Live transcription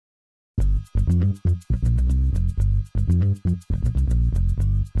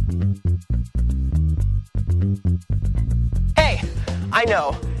Hey, I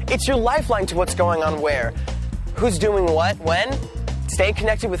know. It's your lifeline to what's going on where. Who's doing what, when? Stay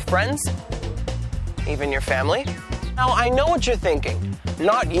connected with friends? Even your family? Now, I know what you're thinking.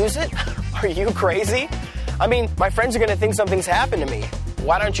 Not use it? Are you crazy? I mean, my friends are gonna think something's happened to me.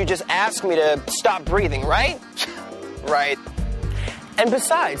 Why don't you just ask me to stop breathing, right? Right. And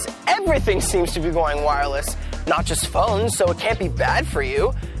besides, everything seems to be going wireless. Not just phones, so it can't be bad for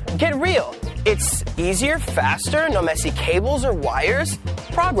you. Get real. It's easier, faster, no messy cables or wires.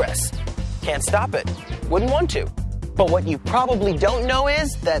 Progress. Can't stop it. Wouldn't want to. But what you probably don't know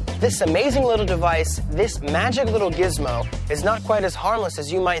is that this amazing little device, this magic little gizmo, is not quite as harmless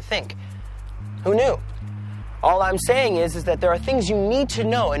as you might think. Who knew? All I'm saying is that there are things you need to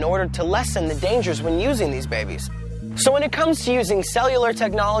know in order to lessen the dangers when using these babies. So when it comes to using cellular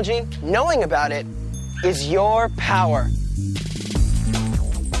technology, knowing about it is your power.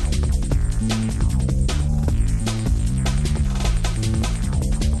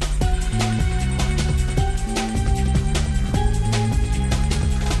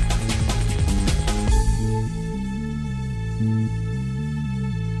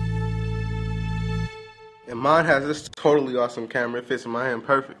 And mine has this totally awesome camera. It fits in my hand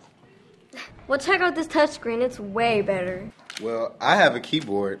perfect. Well, check out this touchscreen. It's way better. Well, I have a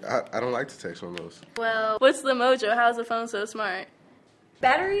keyboard. I don't like to text on those. Well, what's the mojo? How's the phone so smart?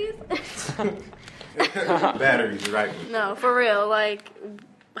 Batteries? Batteries, right. No, for real. Like,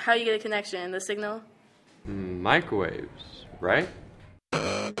 how you get a connection? The signal? Microwaves, right?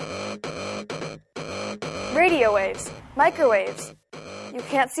 Radio waves, microwaves. You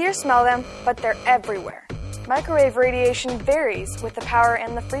can't see or smell them, but they're everywhere. Microwave radiation varies with the power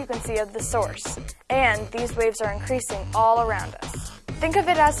and the frequency of the source, and these waves are increasing all around us. Think of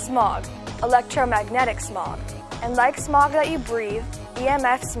it as smog, electromagnetic smog. And like smog that you breathe,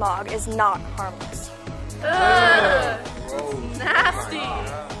 EMF smog is not harmless. Ugh! It's nasty!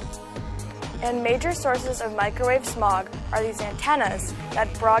 And major sources of microwave smog are these antennas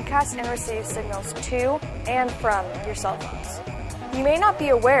that broadcast and receive signals to and from your cell phones. You may not be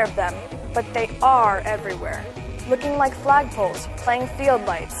aware of them, but they are everywhere, looking like flagpoles, playing field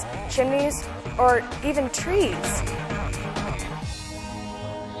lights, chimneys, or even trees.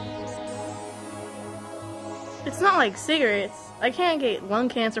 It's not like cigarettes. I can't get lung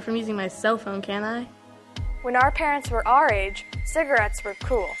cancer from using my cell phone, can I? When our parents were our age, cigarettes were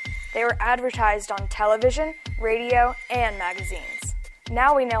cool. They were advertised on television, radio, and magazines.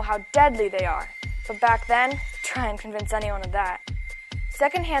 Now we know how deadly they are, but back then, try and convince anyone of that.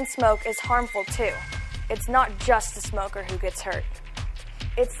 Secondhand smoke is harmful too. It's not just the smoker who gets hurt.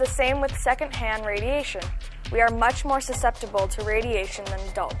 It's the same with secondhand radiation. We are much more susceptible to radiation than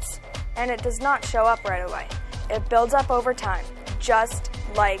adults, and it does not show up right away. It builds up over time, just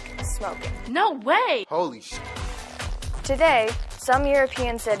like smoking. No way! Holy shit. Today, some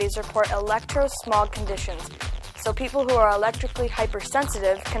European cities report electro-smog conditions, so people who are electrically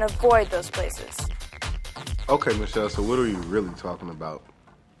hypersensitive can avoid those places. Okay, Michelle, so what are you really talking about?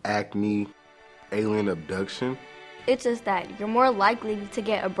 Acne, alien abduction? It's just that you're more likely to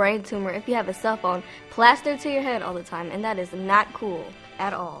get a brain tumor if you have a cell phone plastered to your head all the time, and that is not cool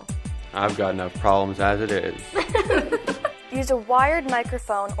at all. I've got enough problems as it is. Use a wired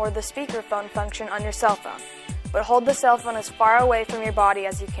microphone or the speakerphone function on your cell phone, but hold the cell phone as far away from your body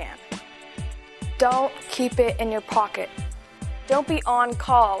as you can. Don't keep it in your pocket. Don't be on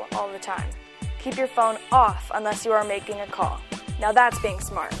call all the time. Keep your phone off unless you are making a call. Now that's being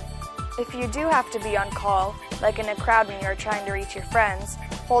smart. If you do have to be on call, like in a crowd when you're trying to reach your friends,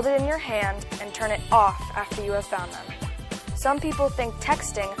 hold it in your hand and turn it off after you have found them. Some people think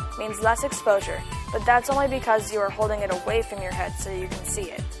texting means less exposure, but that's only because you are holding it away from your head so you can see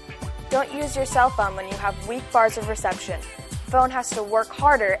it. Don't use your cell phone when you have weak bars of reception. The phone has to work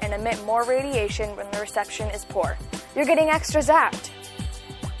harder and emit more radiation when the reception is poor. You're getting extra zapped.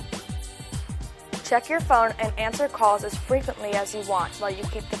 Check your phone and answer calls as frequently as you want while you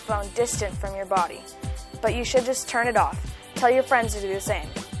keep the phone distant from your body. But you should just turn it off. Tell your friends to do the same.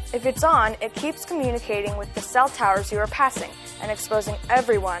 If it's on, it keeps communicating with the cell towers you are passing and exposing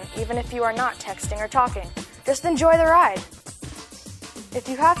everyone, even if you are not texting or talking. Just enjoy the ride. If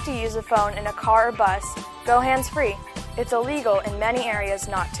you have to use a phone in a car or bus, go hands-free. It's illegal in many areas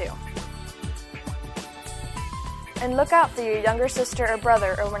not to. And look out for your younger sister or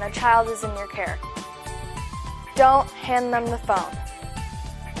brother or when a child is in your care. Don't hand them the phone.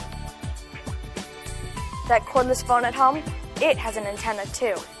 That cordless phone at home, it has an antenna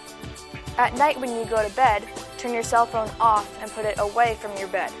too. At night when you go to bed, turn your cell phone off and put it away from your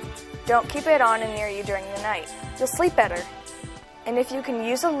bed. Don't keep it on and near you during the night. You'll sleep better. And if you can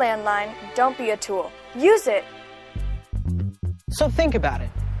use a landline, don't be a tool. Use it! So think about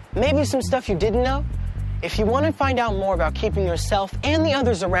it. Maybe some stuff you didn't know? If you want to find out more about keeping yourself and the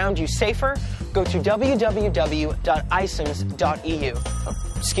others around you safer, go to www.isims.eu. Oh,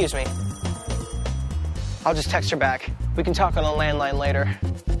 excuse me. I'll just text her back. We can talk on a landline later.